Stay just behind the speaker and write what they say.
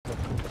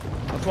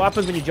That's what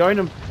happens when you join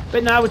them.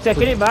 But now we're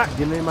taking it back.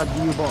 You know,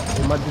 imagine you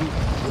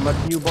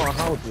bought a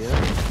house, yeah?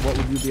 What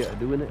would you be able to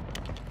do in it?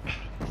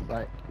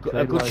 Like,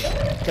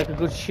 Take a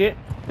good shit.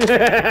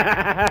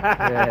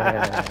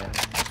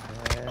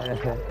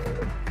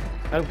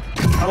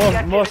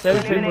 Most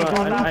everything,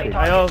 but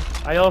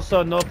I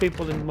also know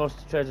people in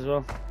most trades as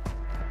well.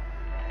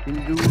 Did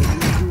you do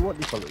what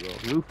do you call it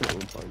though? Roofing at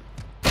one point?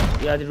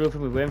 Yeah, I did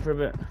roofing with Wayne for a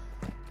bit.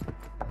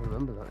 I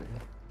remember that, yeah.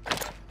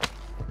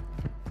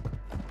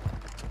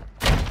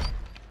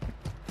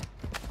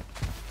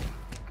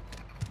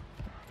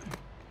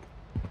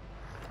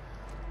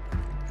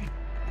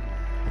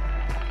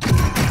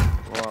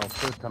 Wow,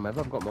 first time ever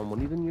I've got more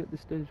money than you at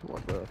this stage.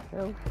 What the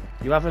hell?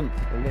 You haven't?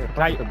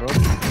 Faster, bro.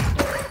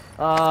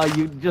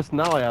 You just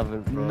now I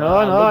haven't, bro.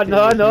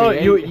 No.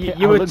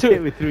 You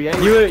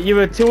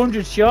were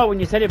 200 short when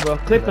you said it, bro.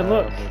 Clip and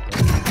look.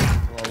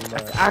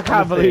 I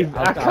can't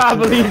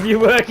believe you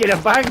work in a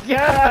bank.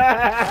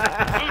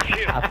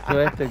 I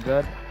swear to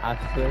God,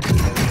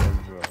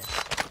 bro.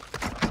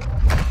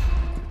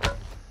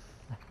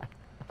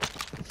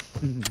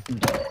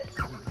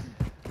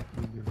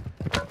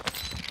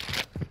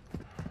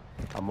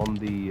 I'm on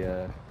the,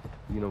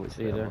 you know which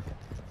there. There's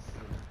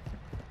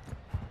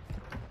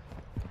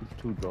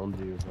 2 drones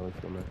here, so it's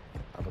gonna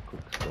have a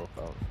quick scope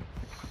out.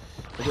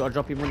 I'll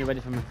drop you when you're ready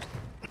for me.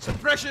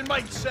 Suppression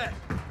mindset.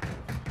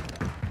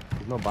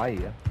 There's no buy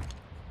here.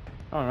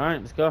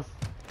 Alright, let's go.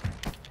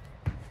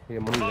 Here,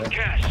 money there.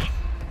 Cash.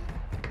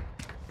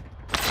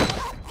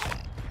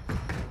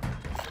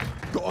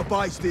 Got a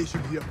buy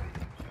station here.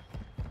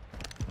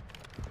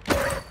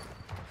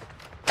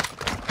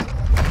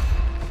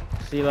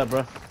 See you later,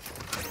 bro.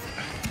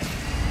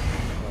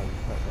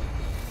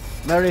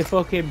 Merry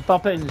fucking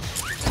poppins.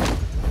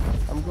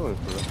 I'm going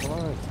for a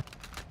fly.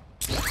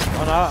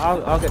 Oh no,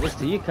 I'll get this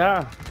to your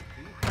car.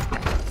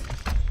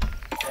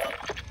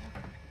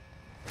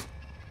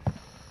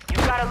 You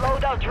got a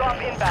loadout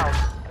drop inbound.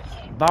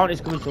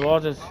 Bounty's coming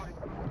towards us.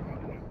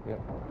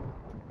 Yep.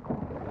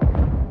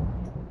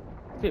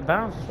 It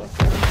bounced.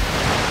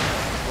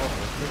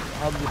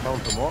 How do you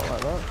bounce a walk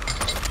like that?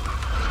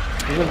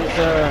 Because it's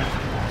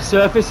a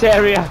surface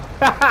area.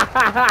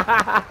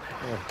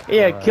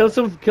 Yeah, kill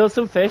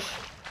some fish.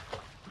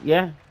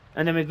 Yeah,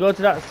 and then we go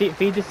to that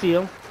feed the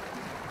seal.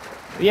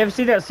 You ever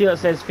see that seal that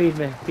says feed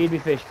me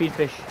fish, feed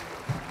fish?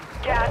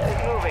 Gas is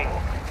moving.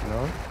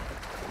 No.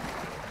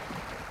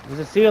 There's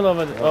a seal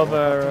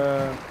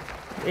over.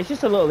 It's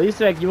just a little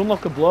Easter egg. You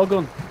unlock a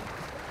blowgun.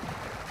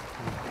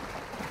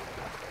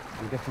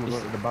 I'm guessing we're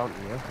going to the bounty,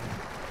 yeah?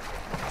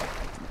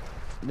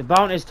 The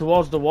bounty's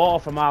towards the water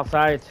from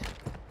outside.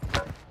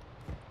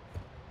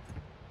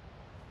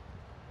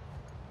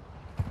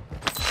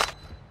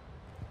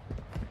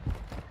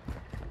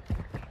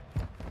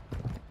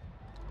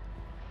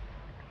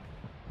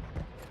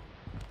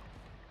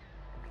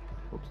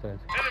 Upstairs.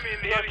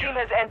 Your team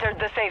has entered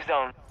the safe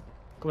zone.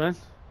 Come in.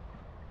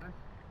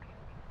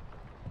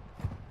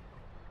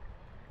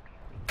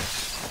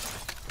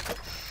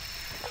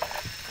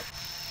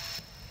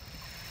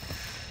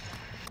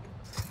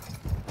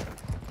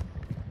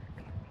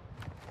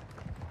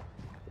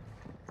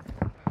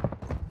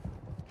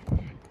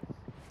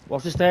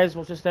 Watch the stairs,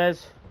 watch the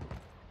stairs.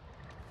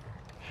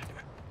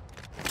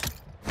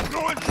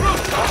 Going through!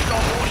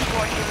 Hostile war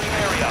strike in the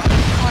area.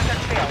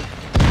 Contact failed.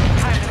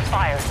 Time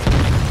expired.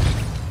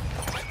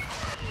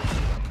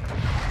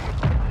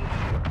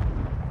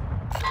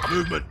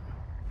 Movement.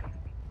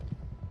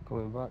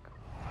 Coming back.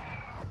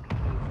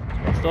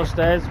 Watch those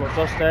stairs, watch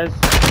those stairs.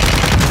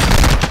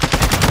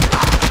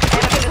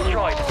 Enemy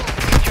destroyed.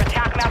 Use your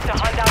attack map to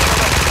hunt down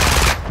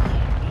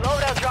the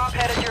loadout drop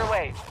headed your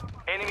way.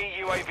 Enemy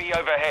UAV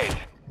overhead.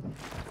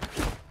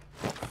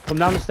 Come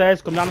down the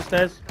stairs, come down the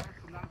stairs.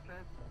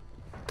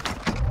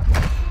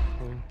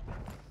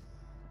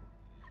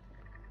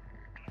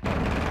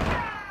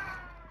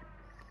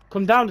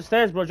 Come down the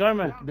stairs, bro, join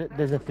me.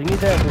 There's a thingy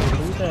there,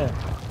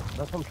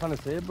 That's what I'm trying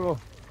to say, bro.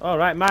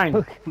 Alright,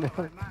 mine.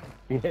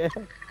 Yeah.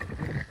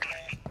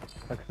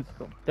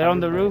 They're on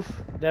the roof,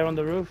 they're on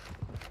the roof.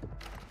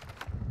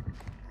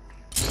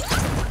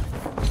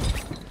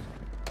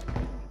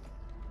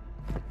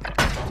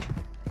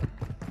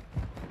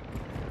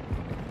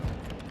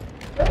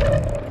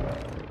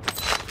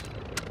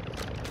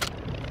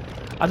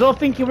 I don't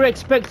think you were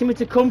expecting me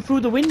to come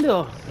through the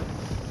window.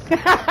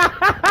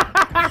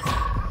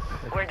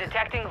 We're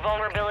detecting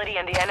vulnerability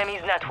in the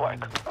enemy's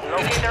network.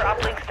 Locate their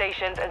uplink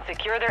stations and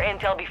secure their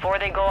intel before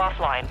they go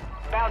offline.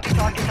 Bounty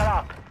targets are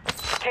up.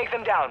 Take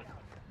them down.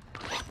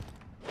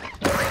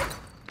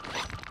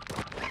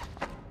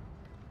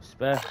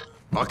 Spare.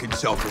 I can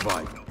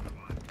self-revive.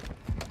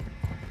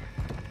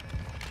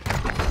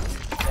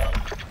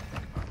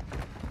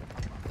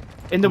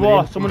 In the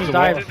wall, someone has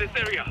died. This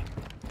area.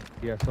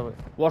 Yeah, I saw it.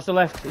 Watch the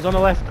left, he's on the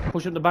left.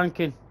 Push up the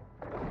banking.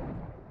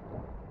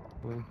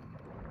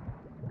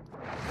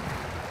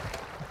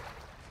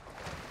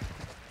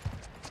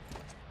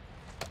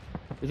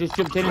 He just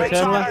jumped in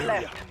internally.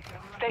 Left.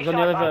 Stay He's on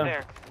the sharp out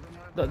elevator.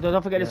 there.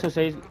 Don't forget this,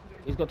 so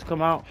he's got to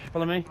come out.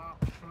 Follow me.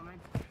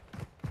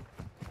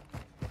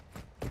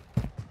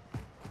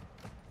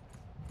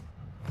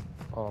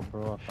 Oh,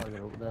 bro, I can't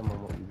get up there,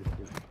 man. What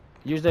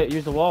you just did.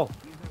 Use the wall.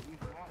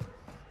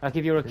 Like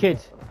if you're a kid.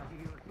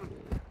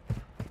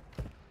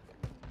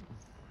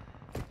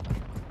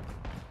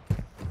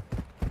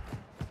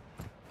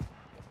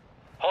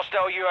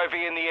 Hostile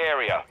UAV in the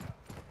area.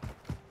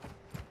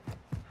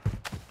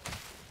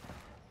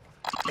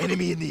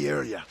 Enemy in the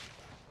area.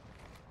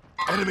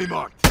 Enemy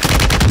marked. Target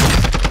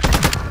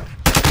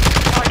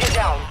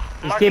down.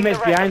 His Marking teammates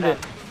the rest behind of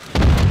it. them.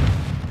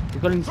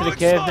 He's gone into the Throwing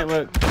cave smoke.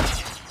 network.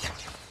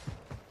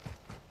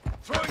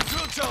 Throwing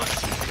drill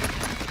charge.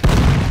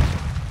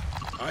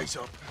 Eyes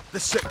up. The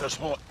sector's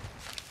hot.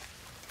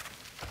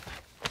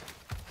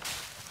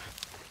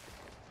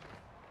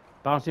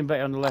 Bouncing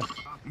back on the left.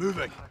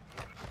 Moving.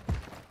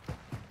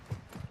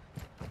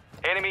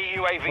 Enemy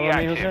UAV Follow me,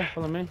 active. Jose.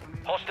 Follow me.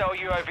 Hostile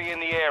UAV in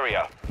the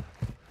area.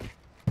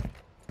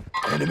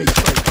 Enemy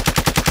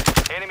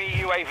sight. Enemy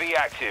UAV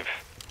active.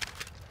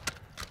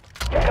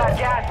 You got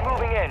gas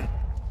moving in.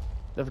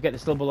 Don't forget they're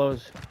still below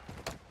us.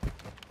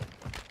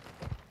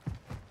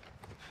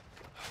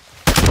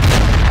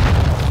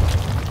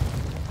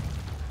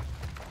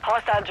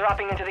 Hostile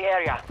dropping into the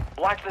area.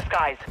 Watch the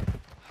skies.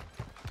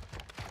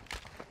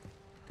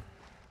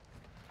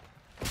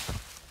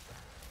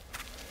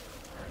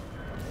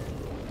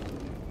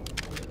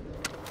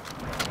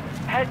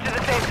 Head to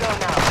the safe zone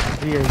now.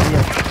 Here.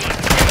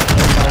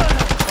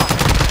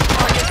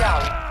 Target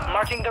down.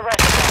 Marking the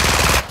rest of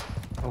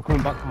them. I'm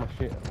coming back to my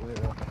shit. Wait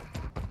there.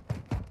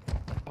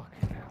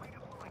 Fucking hell.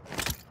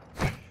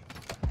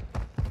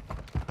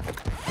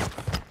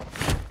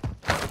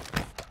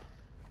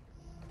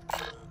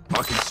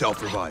 Marking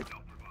self-revive.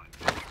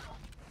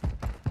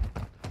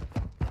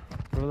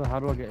 Brother, how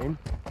do I get in?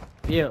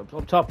 Here,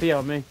 up top here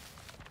on me.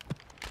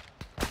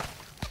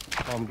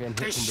 Oh, I'm getting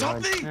They hit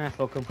shot from behind. me!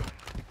 Fuck 'em.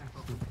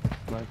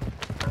 Nice.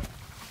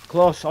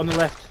 Close, on the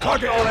left.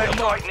 Target Hostile area airstrike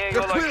marked. near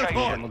They're your clear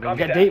location. hot.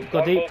 Get deep,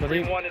 go deep, go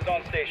deep. 1 is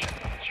on station.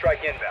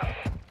 Strike inbound.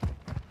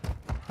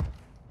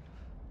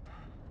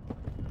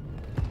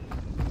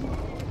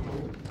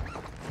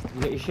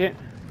 You get your shit?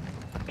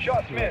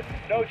 Shots missed.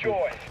 No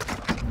joy.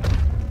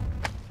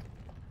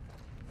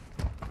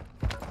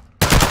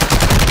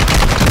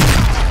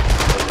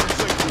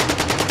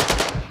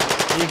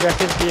 Be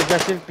aggressive, be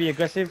aggressive, be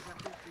aggressive.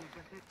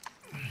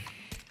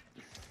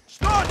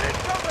 Start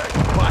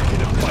incoming! Back in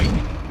the fight.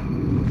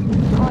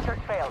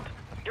 Contract failed.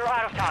 You're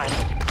out of time.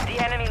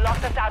 The enemy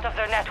locked us out of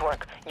their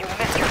network. You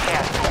missed your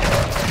chance.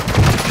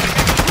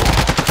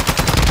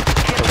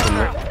 Kill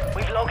confirmed.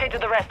 We've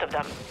located the rest of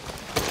them.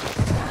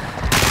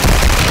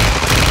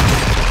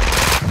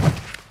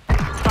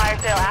 Fire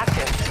sale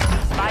active.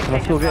 Buy I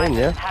station still get in,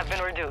 prices yeah? have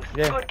been reduced.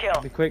 Yeah, Good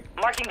kill. be quick.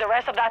 Marking the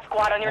rest of that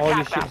squad on your All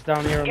your attack shit's map.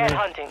 down here on Get me.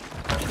 hunting.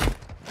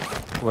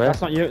 Where?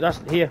 That's not you, that's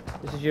here.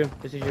 This is you,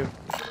 this is you.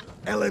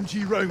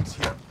 LMG rounds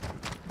here.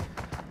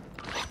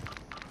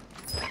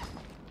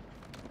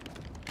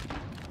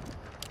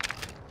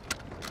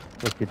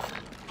 Wicked.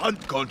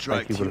 Hunt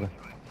contract Thank you, here.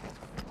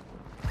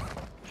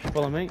 brother.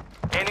 Follow me.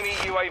 Enemy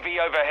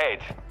UAV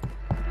overhead.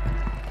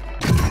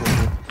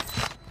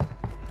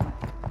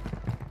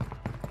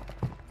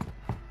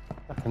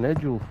 I can hear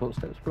dual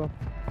footsteps, bro.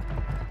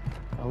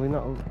 Are we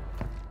not?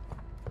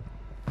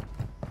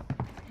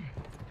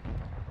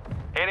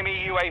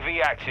 Enemy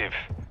UAV active.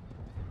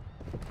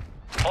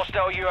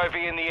 Hostile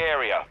UAV in the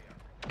area.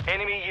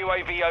 Enemy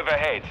UAV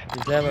overhead.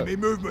 He's there, look. Enemy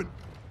movement.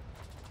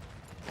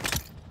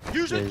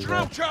 Using There's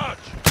drill that. charge.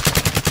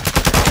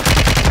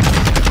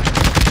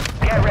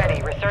 Get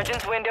ready.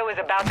 Resurgence window is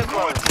about to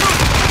close.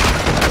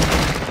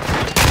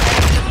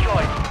 Enemy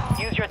destroyed.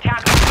 Use your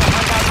tactics to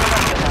hunt out the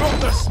rest of them. Drop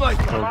the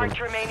sniper. Marked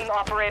remaining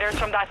operators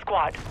from that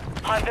squad.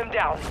 Hunt them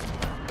down.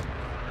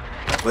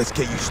 Let's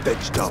get you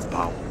stitched up,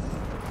 pal.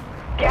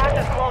 Gas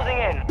is closing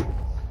in.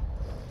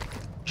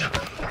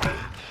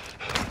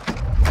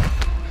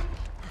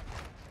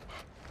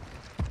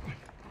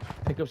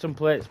 Pick up some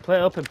plates. Plate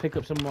up and pick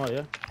up some more,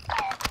 yeah?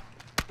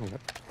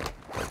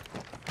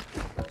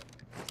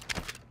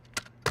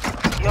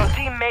 Your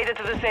team made it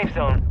to the safe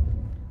zone.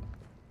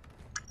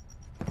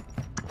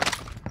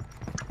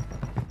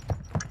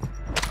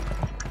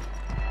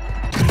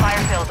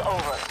 Fire sales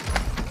over.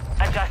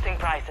 Adjusting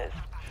prices.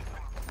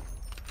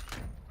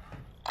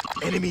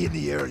 Enemy in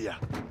the area.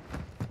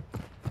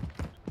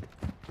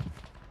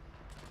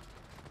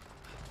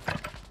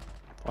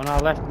 On our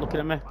left, looking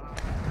at me.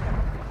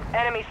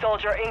 Enemy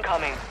soldier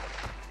incoming.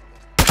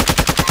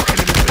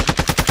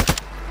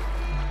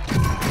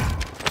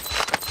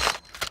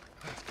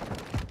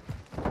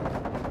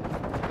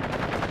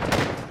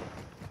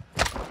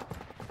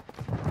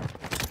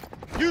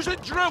 Using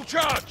drill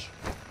charge.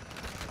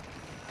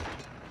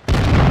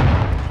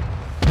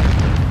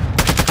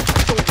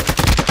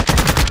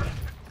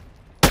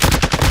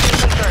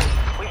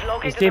 We've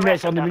located His the teammates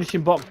rest on of the them.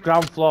 munition box,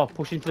 ground floor,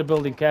 pushing to the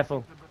building,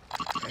 careful.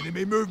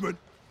 Enemy movement.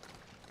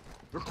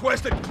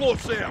 Requested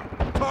close air.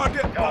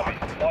 Target Copy.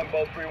 marked.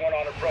 Longbow 3-1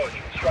 on approach.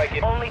 Strike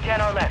in. Only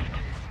 10 are left.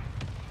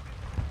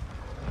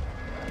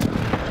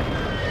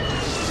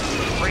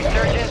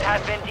 Resurgence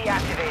has been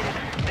deactivated.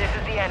 This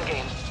is the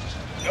endgame.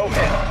 No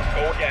hit.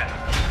 Go again.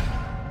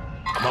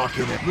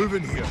 Marking it.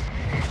 Moving here.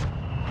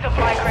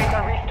 Supply crates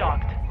are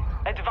restocked.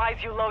 Advise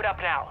you load up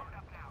now.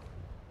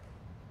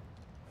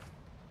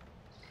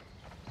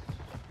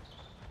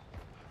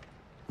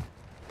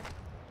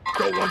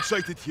 Got one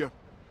sighted here.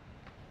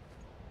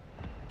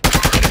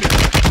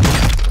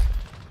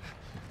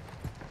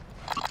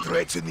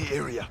 Threats in the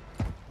area.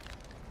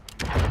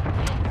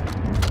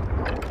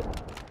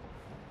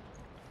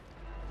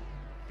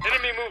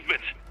 Enemy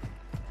movement.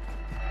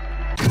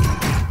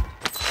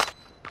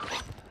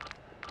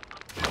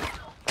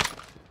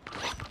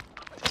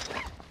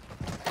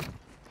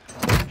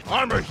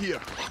 Armor here.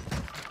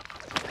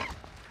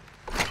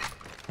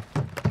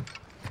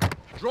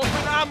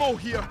 Dropping ammo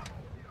here.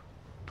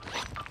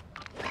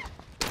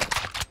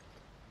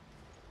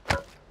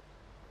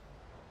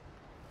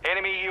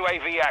 Enemy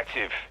UAV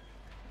active.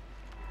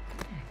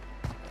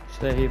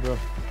 Stay here, bro.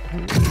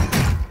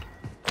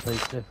 Play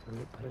safe.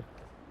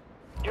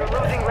 You're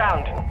losing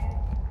round.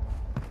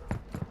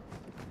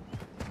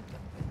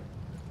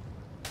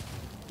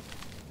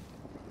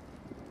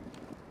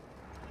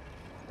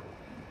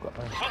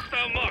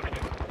 Hostile marked.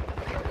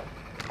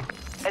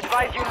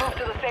 Advise you move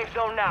to the safe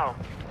zone now.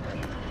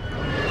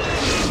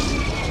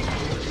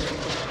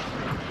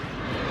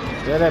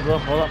 Stay there, bro.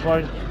 Hold that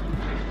point.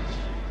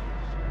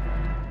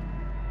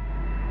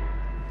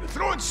 They're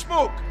throwing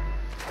smoke.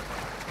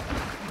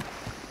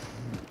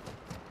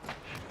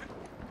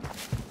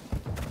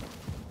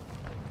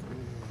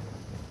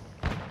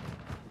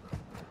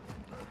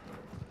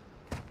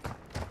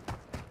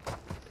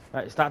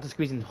 Right, start to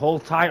squeeze in.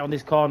 Hold tight on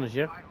these corners,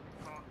 yeah?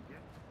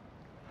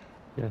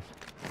 Yes.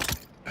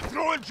 They're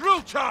throwing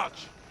drill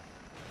charge.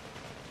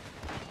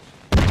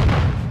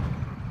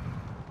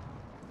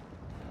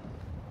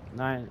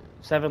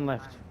 7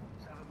 left.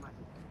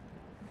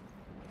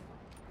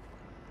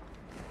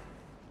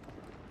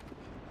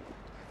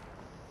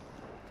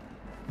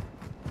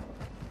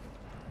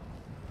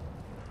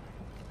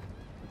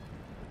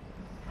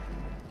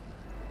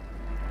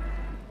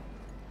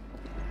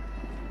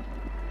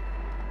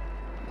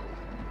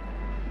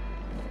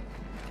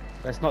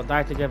 Let's not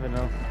die together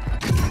now.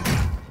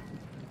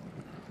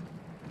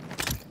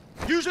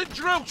 Using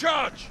drill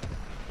charge.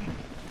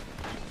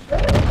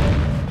 Enemy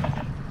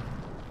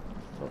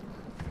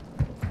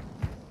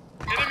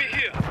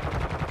here.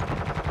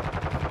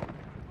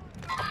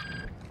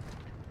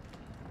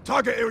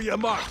 Target area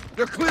marked.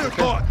 They're clear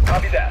cut.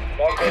 Copy that.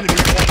 Longbow Enemy.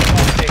 3-1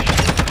 on station.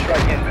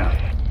 Strike inbound.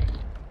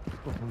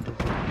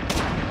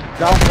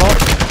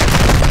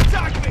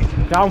 Attack me.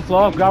 Ground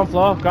floor, ground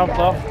floor, ground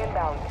floor.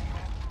 Inbound.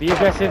 Be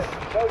aggressive.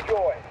 No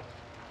joy.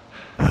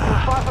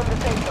 Far from the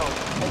safe zone.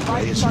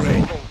 Advise you Raise start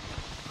ring. moving.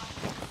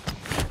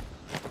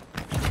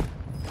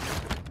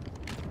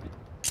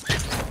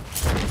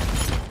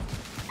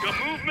 Got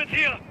movement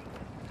here.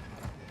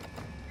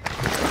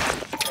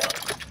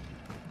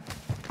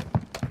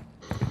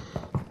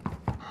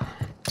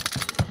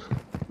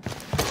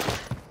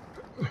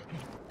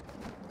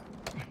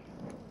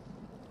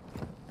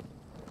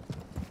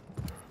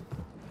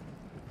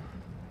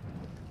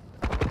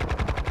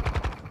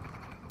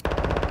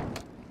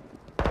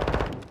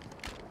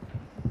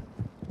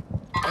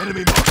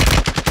 Enemy marked.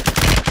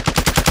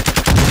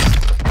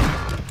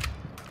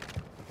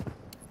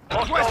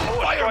 Hostile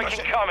mortar Fire strike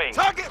machine. incoming.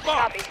 Target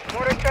marked. Copy.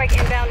 Mortar strike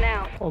inbound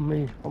now. On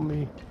me, on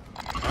me.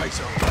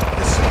 Eyes on.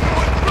 This is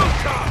one drill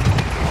charge.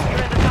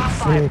 You're in the top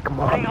 5. come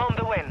on. Bring home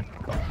the win.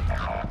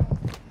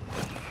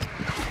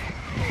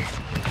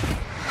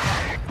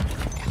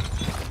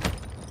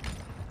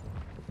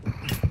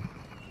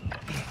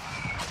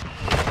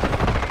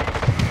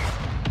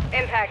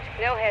 Impact.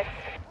 No hits.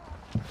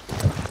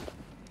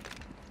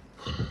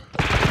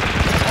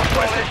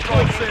 Hostile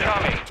strike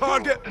incoming.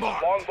 Target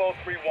marked. Longbow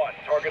 3-1.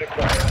 Target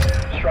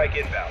acquired. Strike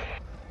inbound.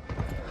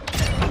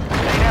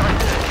 They never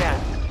stood a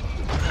chance.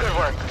 Good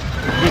work.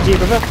 GG,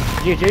 brother.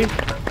 GG.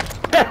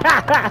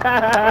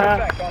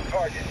 Effect on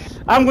target.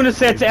 I'm gonna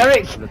say to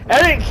Eric,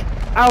 Eric,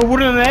 I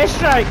won an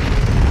airstrike.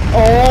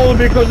 All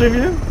because of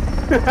you.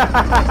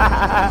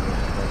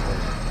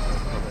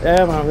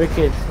 Yeah, man,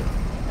 wicked.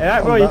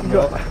 Alright, bro, you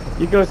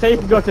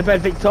can go to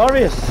bed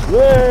victorious. Woo!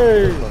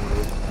 You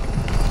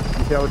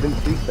see how I didn't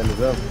speak then as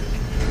well?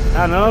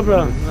 I know,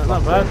 bro.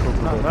 Not bad.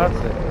 Not bad.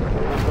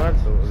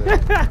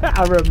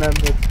 I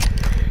remembered.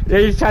 Yeah,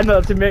 you tried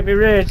not to make me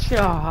rage.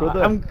 Oh,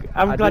 Brother,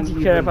 I'm glad you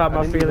care about my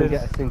I didn't even feelings.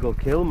 get a single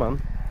kill, man.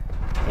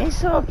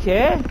 It's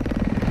okay.